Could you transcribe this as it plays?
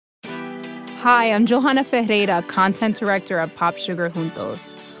Hi, I'm Johanna Ferreira, content director at Pop Sugar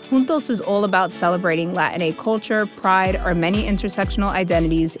Juntos. Juntos is all about celebrating Latinx culture, pride, our many intersectional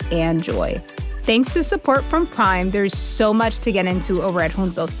identities, and joy. Thanks to support from Prime, there's so much to get into over at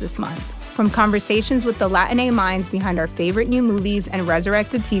Juntos this month. From conversations with the Latinx minds behind our favorite new movies and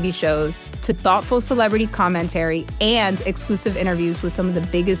resurrected TV shows, to thoughtful celebrity commentary and exclusive interviews with some of the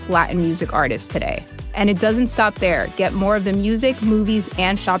biggest Latin music artists today. And it doesn't stop there. Get more of the music, movies,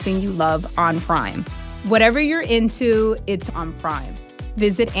 and shopping you love on Prime. Whatever you're into, it's on Prime.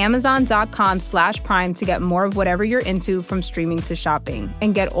 Visit Amazon.com/Prime to get more of whatever you're into, from streaming to shopping.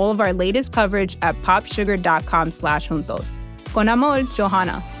 And get all of our latest coverage at popsugar.com/juntos. Con amor,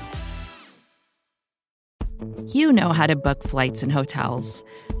 Johanna. You know how to book flights and hotels.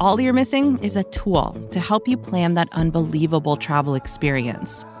 All you're missing is a tool to help you plan that unbelievable travel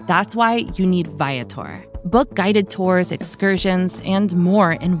experience. That's why you need Viator. Book guided tours, excursions, and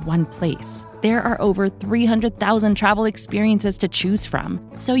more in one place. There are over 300,000 travel experiences to choose from,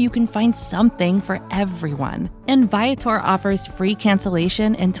 so you can find something for everyone. And Viator offers free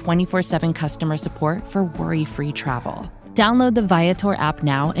cancellation and 24/7 customer support for worry-free travel. Download the Viator app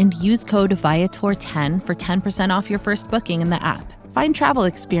now and use code Viator10 for 10% off your first booking in the app. Find travel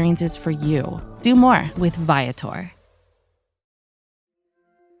experiences for you. Do more with Viator.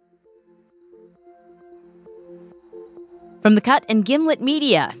 From The Cut and Gimlet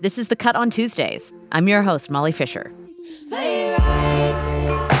Media, this is The Cut on Tuesdays. I'm your host, Molly Fisher. Play it right, play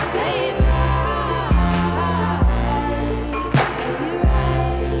it right, play it right,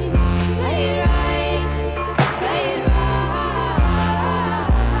 play it right, play it right.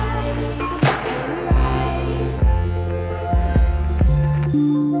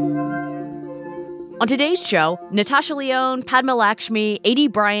 On today's show, Natasha Lyonne, Padma Lakshmi, A.D.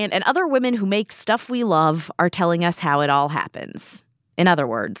 Bryant, and other women who make stuff we love are telling us how it all happens. In other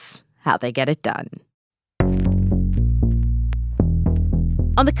words, how they get it done.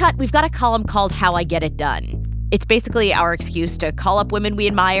 On The Cut, we've got a column called How I Get It Done. It's basically our excuse to call up women we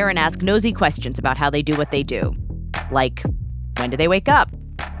admire and ask nosy questions about how they do what they do. Like, when do they wake up?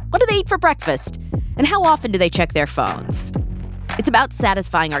 What do they eat for breakfast? And how often do they check their phones? It's about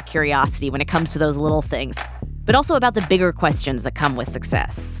satisfying our curiosity when it comes to those little things, but also about the bigger questions that come with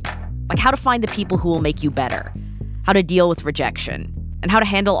success. Like how to find the people who will make you better, how to deal with rejection, and how to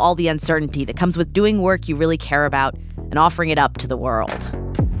handle all the uncertainty that comes with doing work you really care about and offering it up to the world.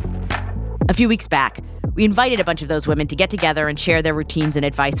 A few weeks back, we invited a bunch of those women to get together and share their routines and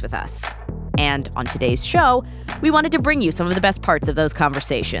advice with us. And on today's show, we wanted to bring you some of the best parts of those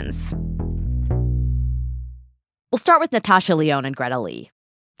conversations. We'll start with Natasha Lyonne and Greta Lee.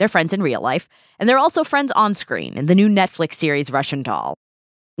 They're friends in real life, and they're also friends on screen in the new Netflix series Russian Doll.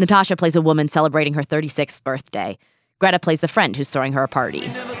 Natasha plays a woman celebrating her 36th birthday. Greta plays the friend who's throwing her a party.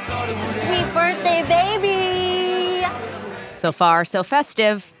 Sweet birthday, baby! So far, so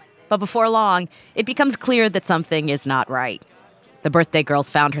festive. But before long, it becomes clear that something is not right. The birthday girl's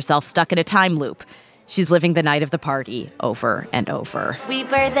found herself stuck in a time loop. She's living the night of the party over and over. Sweet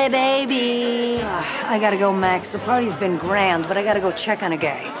birthday, baby! I gotta go, Max. The party's been grand, but I gotta go check on a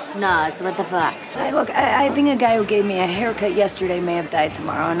guy. Nuts, what the fuck? I think a guy who gave me a haircut yesterday may have died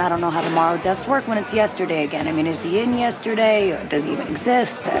tomorrow, and I don't know how tomorrow deaths work when it's yesterday again. I mean, is he in yesterday, or does he even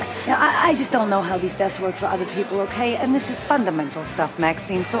exist? I just don't know how these deaths work for other people, okay? And this is fundamental stuff,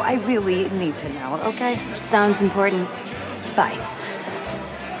 Maxine, so I really need to know, okay? Sounds important. Bye.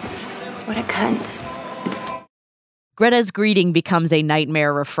 What a cunt. Greta's greeting becomes a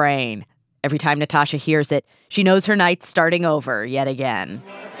nightmare refrain. Every time Natasha hears it, she knows her night's starting over yet again.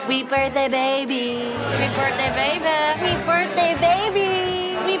 Sweet birthday, baby! Sweet birthday, baby! Sweet birthday,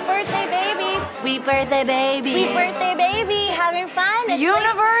 baby! Sweet birthday, baby! Sweet birthday, baby! Sweet birthday, baby! Having fun? The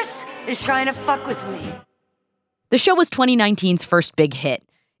universe is trying to fuck with me. The show was 2019's first big hit.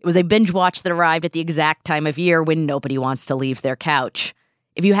 It was a binge watch that arrived at the exact time of year when nobody wants to leave their couch.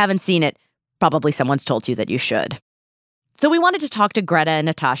 If you haven't seen it, probably someone's told you that you should. So we wanted to talk to Greta and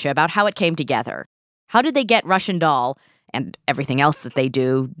Natasha about how it came together. How did they get Russian Doll, and everything else that they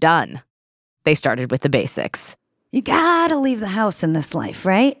do, done? They started with the basics. You gotta leave the house in this life,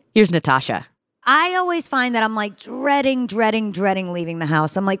 right? Here's Natasha. I always find that I'm like dreading leaving the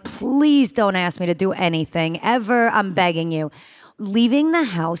house. I'm like, please don't ask me to do anything ever. I'm begging you. Leaving the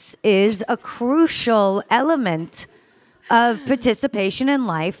house is a crucial element of participation in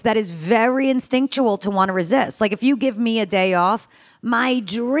life that is very instinctual to want to resist. Like if you give me a day off, my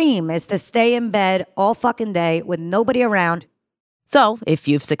dream is to stay in bed all fucking day with nobody around. So if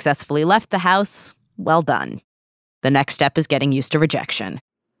you've successfully left the house, well done. The next step is getting used to rejection.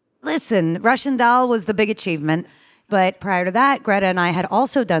 Listen, Russian Doll was the big achievement. But prior to that, Greta and I had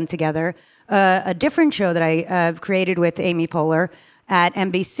also done together a different show that I created with Amy Poehler at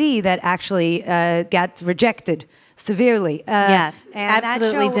NBC that actually got rejected severely. And that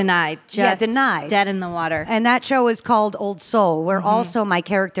absolutely show, denied. Denied. Dead in the water. And that show is called Old Soul, where also my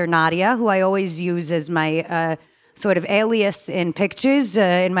character Nadia, who I always use as my sort of alias in pictures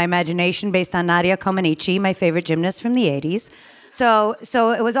in my imagination based on Nadia Comaneci, my favorite gymnast from the 80s. So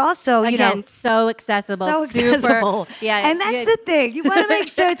it was also, Again, so accessible. So super, accessible. Yeah. And that's the thing. You want to make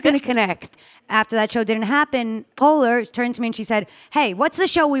sure it's going to connect. After that show didn't happen, Poehler turned to me and she said, hey, what's the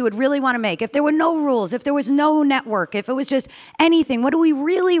show we would really want to make? If there were no rules, if there was no network, if it was just anything, what do we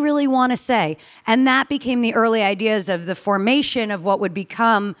really, really want to say? And that became the early ideas of the formation of what would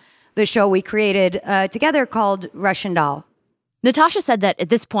become the show we created together called Russian Doll. Natasha said that at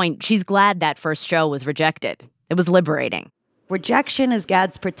this point, she's glad that first show was rejected. It was liberating. Rejection is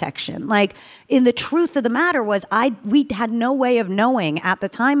God's protection. Like, in the truth of the matter was, we had no way of knowing at the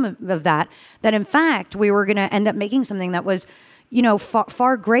time of that in fact we were going to end up making something that was,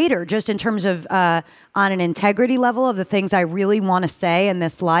 far greater, just in terms of on an integrity level of the things I really want to say in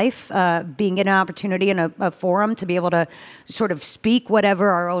this life. Being given an opportunity in a forum to be able to sort of speak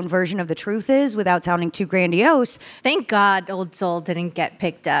whatever our own version of the truth is without sounding too grandiose. Thank God Old Soul didn't get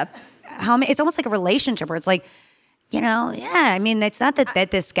picked up. It's almost like a relationship where it's like, I mean, it's not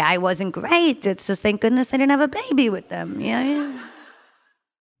that this guy wasn't great. It's just, thank goodness they didn't have a baby with them. Yeah.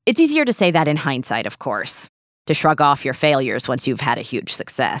 It's easier to say that in hindsight, of course, to shrug off your failures once you've had a huge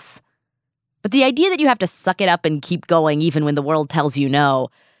success. But the idea that you have to suck it up and keep going even when the world tells you no,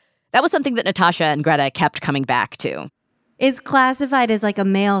 that was something that Natasha and Greta kept coming back to. It's classified as like a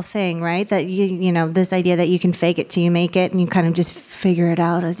male thing, right? That this idea that you can fake it till you make it and you kind of just figure it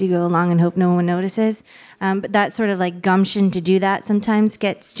out as you go along and hope no one notices. But that sort of like gumption to do that sometimes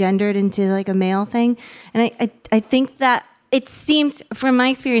gets gendered into like a male thing. And I think that it seems, from my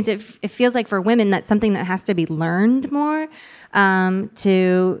experience, it feels like for women that's something that has to be learned more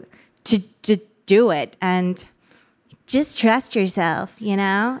to do it. And just trust yourself,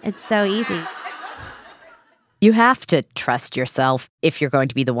 It's so easy. You have to trust yourself if you're going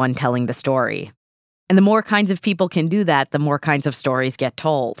to be the one telling the story. And the more kinds of people can do that, the more kinds of stories get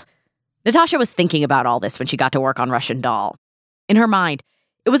told. Natasha was thinking about all this when she got to work on Russian Doll. In her mind,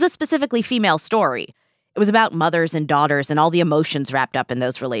 it was a specifically female story. It was about mothers and daughters and all the emotions wrapped up in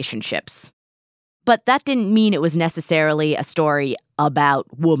those relationships. But that didn't mean it was necessarily a story about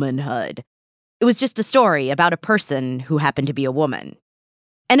womanhood. It was just a story about a person who happened to be a woman.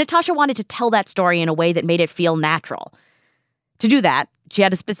 And Natasha wanted to tell that story in a way that made it feel natural. To do that, she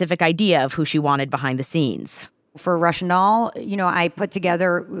had a specific idea of who she wanted behind the scenes. For Russian Doll, I put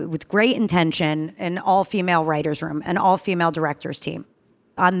together with great intention an all-female writers' room, an all-female directors team.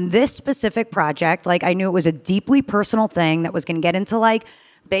 On this specific project, I knew it was a deeply personal thing that was going to get into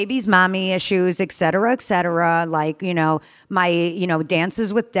baby's mommy issues, et cetera, my,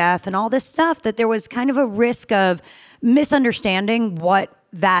 dances with death and all this stuff, that there was kind of a risk of misunderstanding what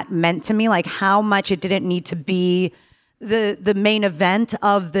that meant to me, how much it didn't need to be the main event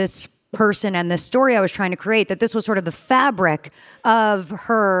of this person and this story I was trying to create, that this was sort of the fabric of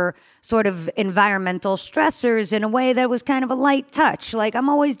her sort of environmental stressors in a way that was kind of a light touch. I'm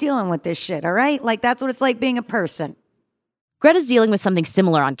always dealing with this shit, all right? That's what it's like being a person. Greta's dealing with something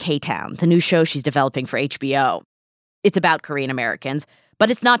similar on K-Town, the new show she's developing for HBO. It's about Korean Americans, but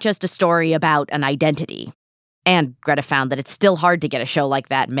it's not just a story about an identity. And Greta found that it's still hard to get a show like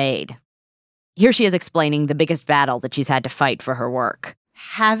that made. Here she is explaining the biggest battle that she's had to fight for her work.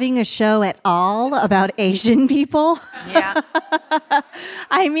 Having a show at all about Asian people? Yeah.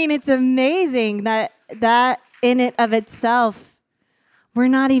 I mean, it's amazing that in it of itself, we're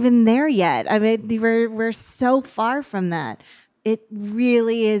not even there yet. I mean, we're so far from that. It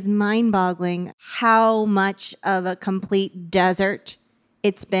really is mind-boggling how much of a complete desert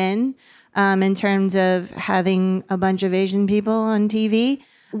it's been. In terms of having a bunch of Asian people on TV,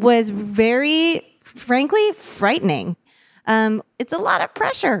 was very, frankly, frightening. It's a lot of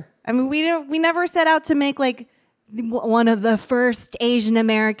pressure. I mean, we never set out to make one of the first Asian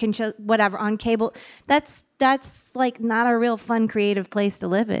American shows, whatever, on cable. That's not a real fun, creative place to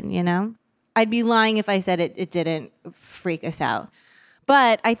live in, I'd be lying if I said it didn't freak us out.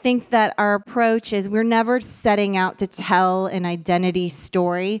 But I think that our approach is we're never setting out to tell an identity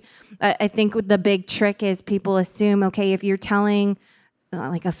story. I think the big trick is people assume, okay, if you're telling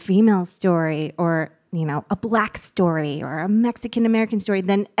a female story or, a black story or a Mexican-American story,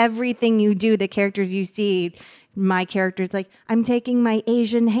 then everything you do, the characters you see, my character's I'm taking my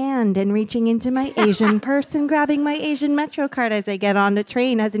Asian hand and reaching into my Asian purse and grabbing my Asian Metro card as I get on the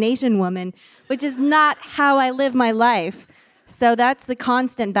train as an Asian woman, which is not how I live my life. So that's the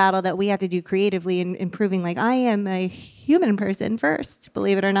constant battle that we have to do creatively in improving. Like, I am a human person first,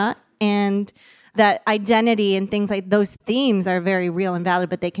 believe it or not. And that identity and things like those themes are very real and valid,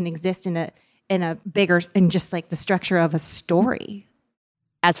 but they can exist in a bigger, in just like the structure of a story.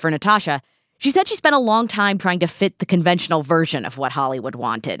 As for Natasha, she said she spent a long time trying to fit the conventional version of what Hollywood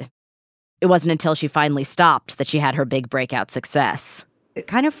wanted. It wasn't until she finally stopped that she had her big breakout success. It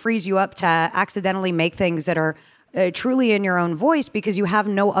kind of frees you up to accidentally make things that are truly in your own voice because you have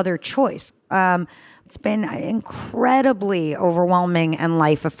no other choice. It's been incredibly overwhelming and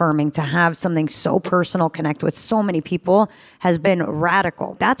life-affirming to have something so personal connect with so many people has been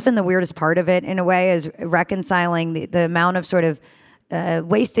radical. That's been the weirdest part of it, in a way, is reconciling the amount of sort of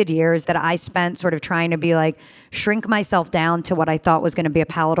wasted years that I spent sort of trying to be like, shrink myself down to what I thought was going to be a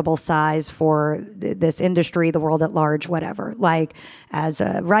palatable size for this industry, the world at large, whatever. Like, as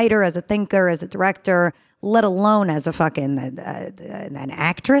a writer, as a thinker, as a director, let alone as a fucking an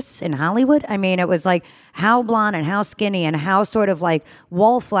actress in Hollywood. I mean, it was like, how blonde and how skinny and how sort of like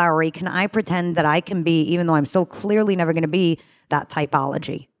wallflowery can I pretend that I can be, even though I'm so clearly never going to be that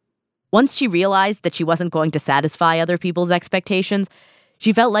typology. Once she realized that she wasn't going to satisfy other people's expectations,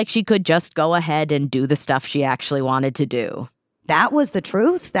 she felt like she could just go ahead and do the stuff she actually wanted to do. That was the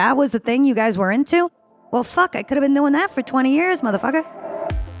truth? That was the thing you guys were into? Well, fuck, I could have been doing that for 20 years, motherfucker.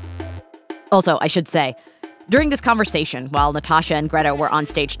 Also, I should say, during this conversation, while Natasha and Greta were on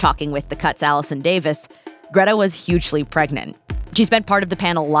stage talking with The Cut's Allison Davis, Greta was hugely pregnant. She spent part of the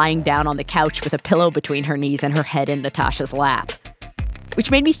panel lying down on the couch with a pillow between her knees and her head in Natasha's lap. Which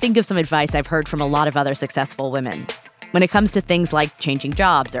made me think of some advice I've heard from a lot of other successful women. When it comes to things like changing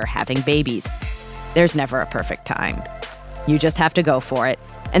jobs or having babies, there's never a perfect time. You just have to go for it,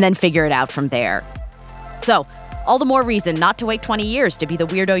 and then figure it out from there. So, all the more reason not to wait 20 years to be the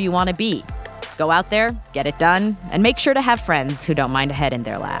weirdo you want to be. Go out there, get it done, and make sure to have friends who don't mind a head in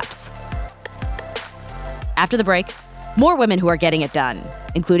their laps. After the break, more women who are getting it done,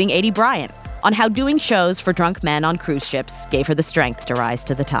 including Aidy Bryant, on how doing shows for drunk men on cruise ships gave her the strength to rise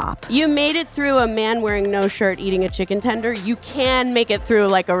to the top. You made it through a man wearing no shirt eating a chicken tender. You can make it through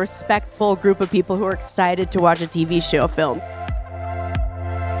like a respectful group of people who are excited to watch a TV show film.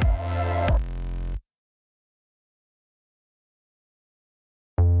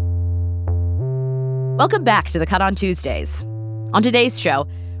 Welcome back to The Cut on Tuesdays. On today's show,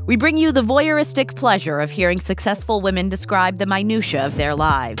 we bring you the voyeuristic pleasure of hearing successful women describe the minutiae of their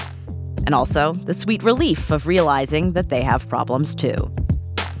lives, and also the sweet relief of realizing that they have problems too.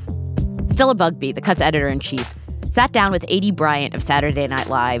 Stella Bugbee, The Cut's editor-in-chief, sat down with Aidy Bryant of Saturday Night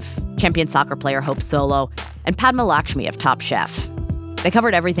Live, champion soccer player Hope Solo, and Padma Lakshmi of Top Chef. They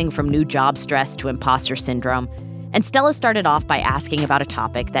covered everything from new job stress to imposter syndrome, and Stella started off by asking about a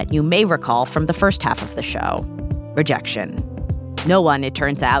topic that you may recall from the first half of the show: rejection. No one, it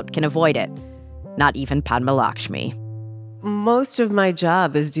turns out, can avoid it. Not even Padma Lakshmi. Most of my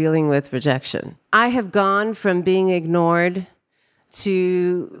job is dealing with rejection. I have gone from being ignored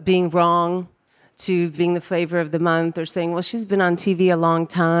to being wrong to being the flavor of the month, or saying, well, she's been on TV a long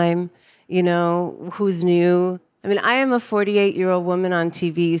time, you know, who's new? I mean, I am a 48-year-old woman on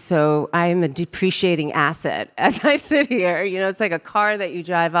TV, so I am a depreciating asset as I sit here. You know, it's like a car that you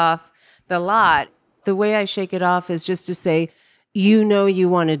drive off the lot. The way I shake it off is just to say, you know you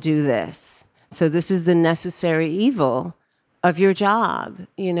want to do this. So this is the necessary evil of your job.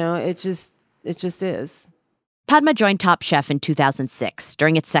 You know, it just is. Padma joined Top Chef in 2006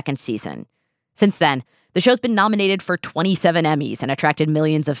 during its second season. Since then, the show's been nominated for 27 Emmys and attracted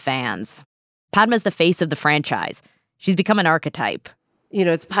millions of fans. Padma's the face of the franchise. She's become an archetype. You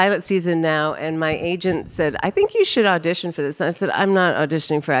know, it's pilot season now, and my agent said, I think you should audition for this. And I said, I'm not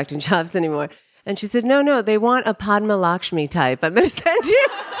auditioning for acting jobs anymore. And she said, no, they want a Padma Lakshmi type. I'm going to send you.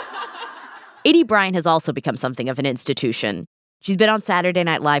 Aidy Bryant has also become something of an institution. She's been on Saturday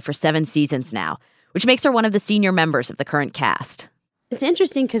Night Live for 7 seasons now, which makes her one of the senior members of the current cast. It's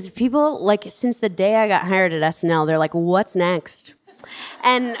interesting because people, like, since the day I got hired at SNL, they're like, what's next?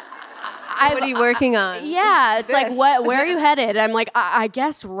 And what are you working on? Yeah, it's like, where are you headed? I'm like, I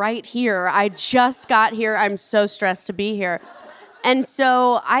guess right here. I just got here. I'm so stressed to be here. And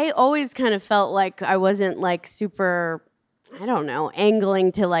so I always kind of felt like I wasn't like super, I don't know,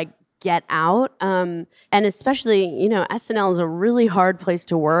 angling to like get out. And especially, you know, SNL is a really hard place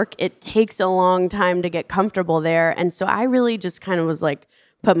to work. It takes a long time to get comfortable there. And so I really just kind of was like,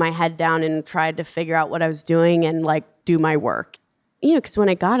 put my head down and tried to figure out what I was doing and like do my work. You know, because when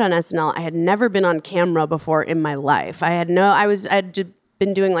I got on SNL, I had never been on camera before in my life. I had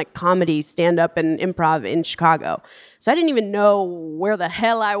been doing like comedy, stand-up, and improv in Chicago. So I didn't even know where the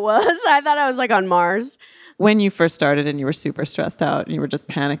hell I was. I thought I was like on Mars. When you first started and you were super stressed out and you were just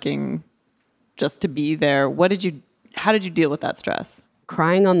panicking just to be there, how did you deal with that stress?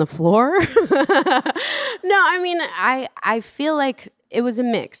 Crying on the floor? No, I mean, I feel like it was a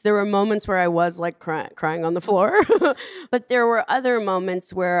mix. There were moments where I was like crying on the floor, but there were other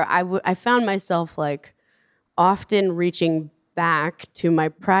moments where I found myself like often reaching back to my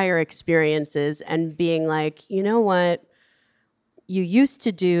prior experiences and being like, you know what? You used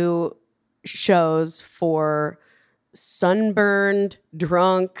to do shows for sunburned,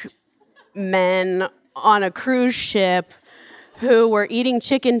 drunk men on a cruise ship who were eating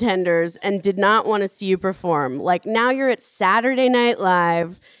chicken tenders and did not want to see you perform. Like, now you're at Saturday Night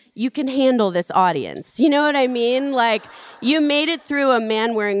Live. You can handle this audience. You know what I mean? Like, you made it through a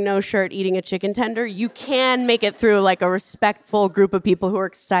man wearing no shirt eating a chicken tender. You can make it through like a respectful group of people who are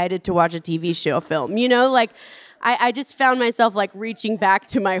excited to watch a TV show film. You know, like, I just found myself like reaching back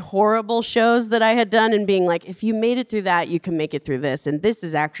to my horrible shows that I had done and being like, if you made it through that, you can make it through this. And this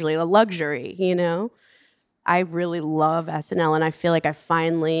is actually a luxury, you know? I really love SNL, and I feel like I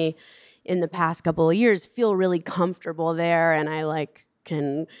finally, in the past couple of years, feel really comfortable there, and I like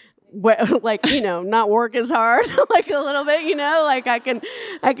can, like, you know, not work as hard, like a little bit, you know, like I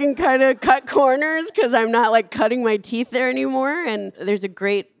can kind of cut corners because I'm not like cutting my teeth there anymore, and there's a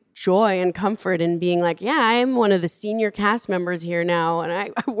great joy and comfort in being like, yeah, I'm one of the senior cast members here now, and I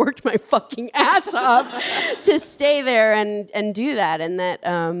worked my fucking ass off to stay there and do that, and that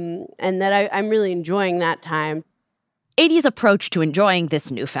I'm really enjoying that time. Adie's approach to enjoying this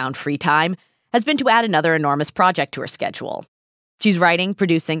newfound free time has been to add another enormous project to her schedule. She's writing,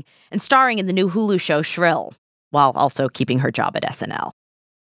 producing, and starring in the new Hulu show Shrill, while also keeping her job at SNL.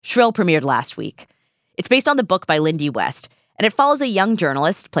 Shrill premiered last week. It's based on the book by Lindy West, and it follows a young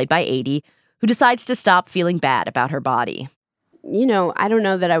journalist, played by Adie, who decides to stop feeling bad about her body. You know, I don't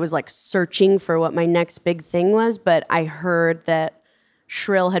know that I was like searching for what my next big thing was, but I heard that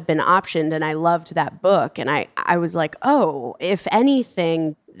Shrill had been optioned and I loved that book. And I was like, oh, if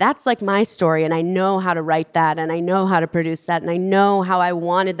anything, that's like my story. And I know how to write that and I know how to produce that. And I know how I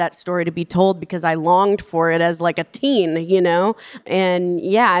wanted that story to be told because I longed for it as like a teen, you know? And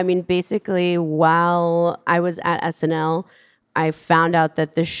yeah, I mean, basically while I was at SNL, I found out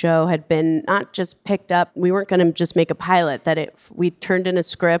that the show had been not just picked up. We weren't going to just make a pilot, we turned in a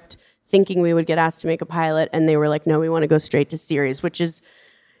script thinking we would get asked to make a pilot. And they were like, no, we want to go straight to series, which is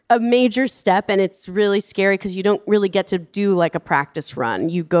a major step. And it's really scary because you don't really get to do like a practice run.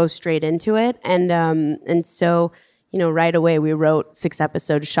 You go straight into it. And so, you know, right away we wrote 6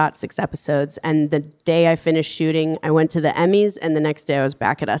 episodes, shot 6 episodes. And the day I finished shooting, I went to the Emmys. And the next day I was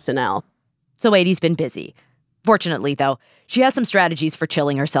back at SNL. So Adie's been busy. Fortunately, though, she has some strategies for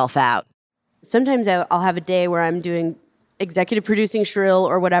chilling herself out. Sometimes I'll have a day where I'm doing executive producing Shrill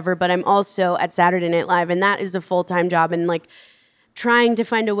or whatever, but I'm also at Saturday Night Live, and that is a full-time job, and like trying to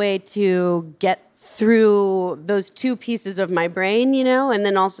find a way to get through those 2 pieces of my brain, you know, and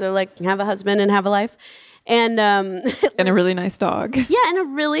then also like have a husband and have a life. And and a really nice dog. Yeah, and a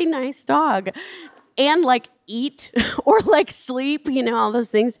really nice dog. And like eat or like sleep, you know, all those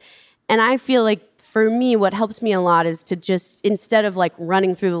things. And I feel like for me, what helps me a lot is to just, instead of like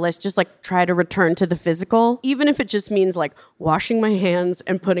running through the list, just like try to return to the physical, even if it just means like washing my hands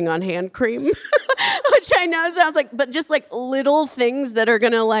and putting on hand cream, which I know sounds like, but just like little things that are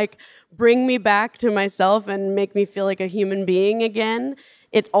going to like bring me back to myself and make me feel like a human being again.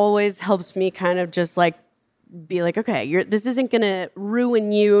 It always helps me kind of just like be like, okay, this isn't going to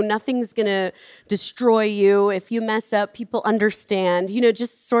ruin you. Nothing's going to destroy you. If you mess up, people understand, you know,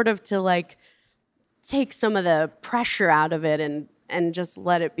 just sort of to like take some of the pressure out of it and just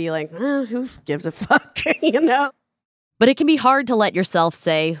let it be like, who gives a fuck, you know? But it can be hard to let yourself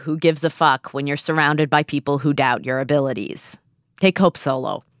say who gives a fuck when you're surrounded by people who doubt your abilities. Take Hope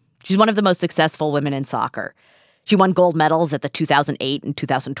Solo. She's one of the most successful women in soccer. She won gold medals at the 2008 and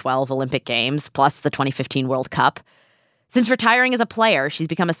 2012 Olympic Games, plus the 2015 World Cup. Since retiring as a player, she's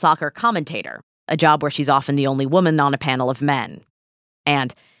become a soccer commentator, a job where she's often the only woman on a panel of men.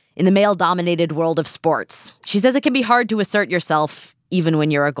 And in the male-dominated world of sports, she says it can be hard to assert yourself even when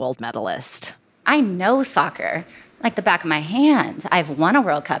you're a gold medalist. I know soccer like the back of my hand. I've won a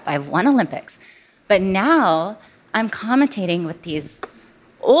World Cup. I've won Olympics. But now I'm commentating with these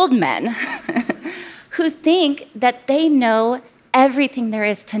old men who think that they know everything there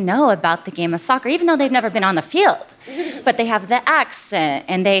is to know about the game of soccer, even though they've never been on the field. But they have the accent,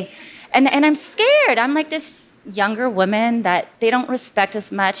 and I'm scared. I'm like, this younger women that they don't respect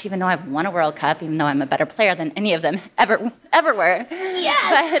as much, even though I've won a World Cup, even though I'm a better player than any of them ever were.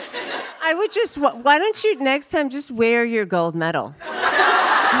 Yes! But I would just, why don't you next time just wear your gold medal?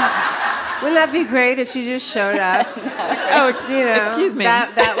 Wouldn't that be great if she just showed up? Oh, excuse me.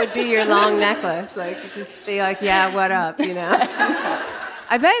 That would be your long necklace. Like, just be like, yeah, what up,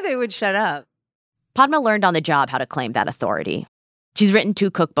 I bet they would shut up. Padma learned on the job how to claim that authority. She's written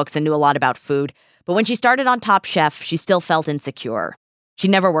 2 cookbooks and knew a lot about food, but when she started on Top Chef, she still felt insecure. She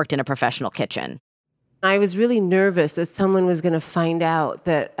never worked in a professional kitchen. I was really nervous that someone was going to find out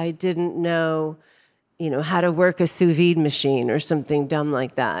that I didn't know, how to work a sous vide machine or something dumb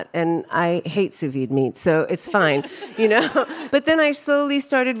like that. And I hate sous vide meat, so it's fine, But then I slowly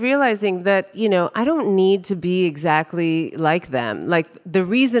started realizing that, I don't need to be exactly like them. Like, the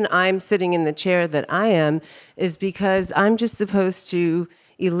reason I'm sitting in the chair that I am is because I'm just supposed to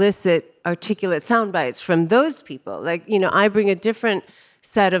elicit articulate sound bites from those people. Like, I bring a different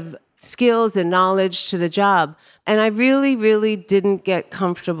set of skills and knowledge to the job. And I really, really didn't get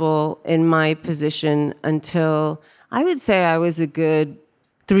comfortable in my position until I would say I was a good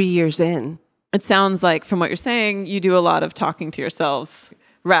 3 years in. It sounds like, from what you're saying, you do a lot of talking to yourselves,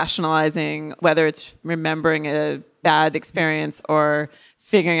 rationalizing, whether it's remembering a bad experience or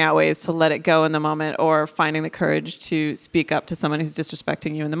figuring out ways to let it go in the moment, or finding the courage to speak up to someone who's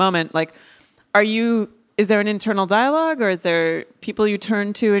disrespecting you in the moment. Like, is there an internal dialogue, or is there people you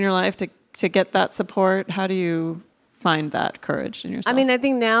turn to in your life to get that support? How do you find that courage in yourself? I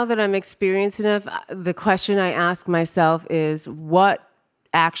think now that I'm experienced enough, the question I ask myself is, what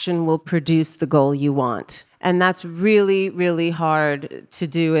action will produce the goal you want? And that's really, really hard to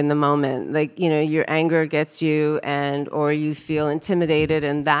do in the moment. Like, your anger gets you or you feel intimidated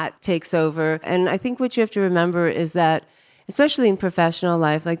and that takes over. And I think what you have to remember is that, especially in professional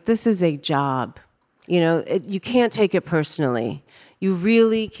life, like, this is a job. You can't take it personally. You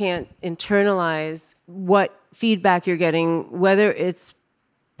really can't internalize what feedback you're getting, whether it's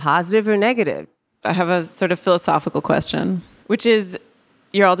positive or negative. I have a sort of philosophical question, which is,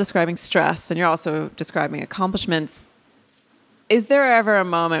 you're all describing stress and you're also describing accomplishments. Is there ever a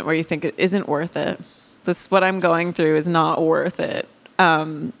moment where you think it isn't worth it? What I'm going through is not worth it.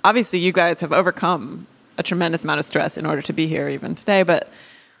 Obviously, you guys have overcome a tremendous amount of stress in order to be here even today, but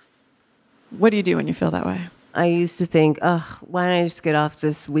what do you do when you feel that way? I used to think, why don't I just get off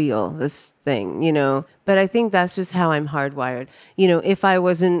this wheel, this thing, But I think that's just how I'm hardwired. If I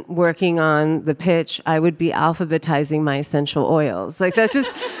wasn't working on the pitch, I would be alphabetizing my essential oils. Like, that's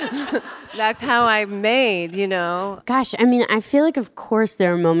just, that's how I'm made, Gosh, I feel like, of course,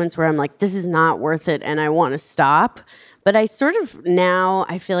 there are moments where I'm like, this is not worth it and I want to stop. But I sort of now,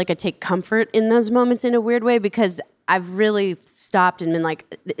 I feel like I take comfort in those moments in a weird way, because I've really stopped and been like,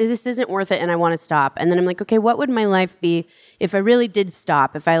 this isn't worth it and I want to stop. And then I'm like, okay, what would my life be if I really did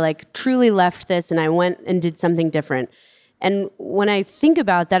stop? If I truly left this and I went and did something different? And when I think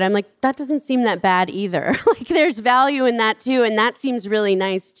about that, I'm like, that doesn't seem that bad either. There's value in that too. And that seems really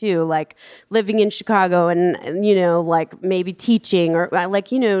nice too. Like, living in Chicago and, maybe teaching or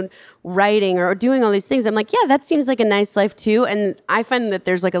writing or doing all these things. I'm like, yeah, that seems like a nice life too. And I find that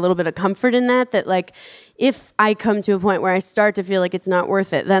there's a little bit of comfort in that if I come to a point where I start to feel like it's not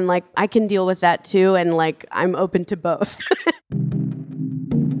worth it, then I can deal with that too. And I'm open to both.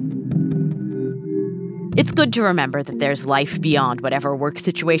 It's good to remember that there's life beyond whatever work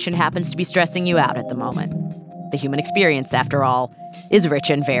situation happens to be stressing you out at the moment. The human experience, after all, is rich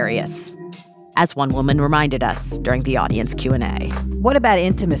and various, as one woman reminded us during the audience Q&A. What about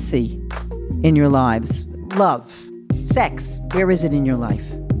intimacy in your lives? Love, sex, where is it in your life?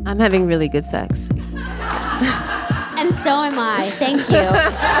 I'm having really good sex. And so am I. Thank you.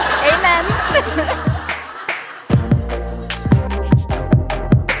 Amen.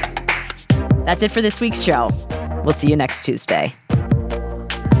 That's it for this week's show. We'll see you next Tuesday.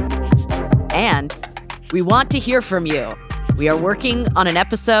 And we want to hear from you. We are working on an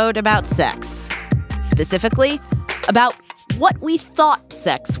episode about sex. Specifically, about what we thought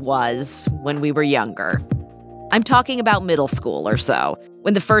sex was when we were younger. I'm talking about middle school or so,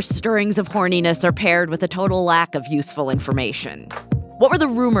 when the first stirrings of horniness are paired with a total lack of useful information. What were the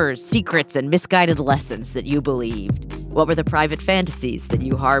rumors, secrets, and misguided lessons that you believed? What were the private fantasies that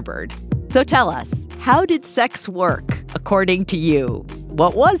you harbored? So tell us, how did sex work according to you?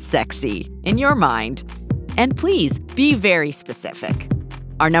 What was sexy in your mind? And please be very specific.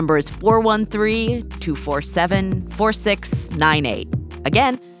 Our number is 413-247-4698.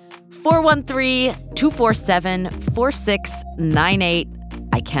 Again, 413-247-4698.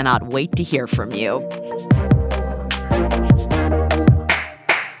 I cannot wait to hear from you.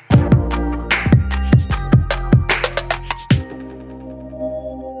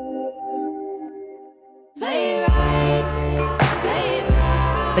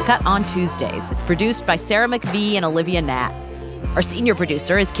 The Cut on Tuesdays is produced by Sarah McVie and Olivia Nat. Our senior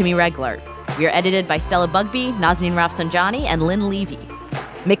producer is Kimmy Regler. We are edited by Stella Bugby, Nazneen Rafsanjani, and Lynn Levy.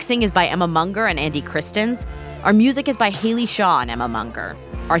 Mixing is by Emma Munger and Andy Christens. Our music is by Haley Shaw and Emma Munger.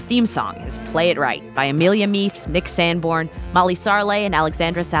 Our theme song is Play It Right by Amelia Meath, Nick Sanborn, Molly Sarley, and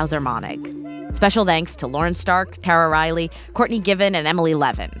Alexandra Sauser-Monig. Special thanks to Lauren Stark, Tara Riley, Courtney Given, and Emily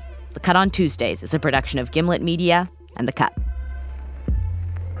Levin. The Cut on Tuesdays is a production of Gimlet Media and The Cut.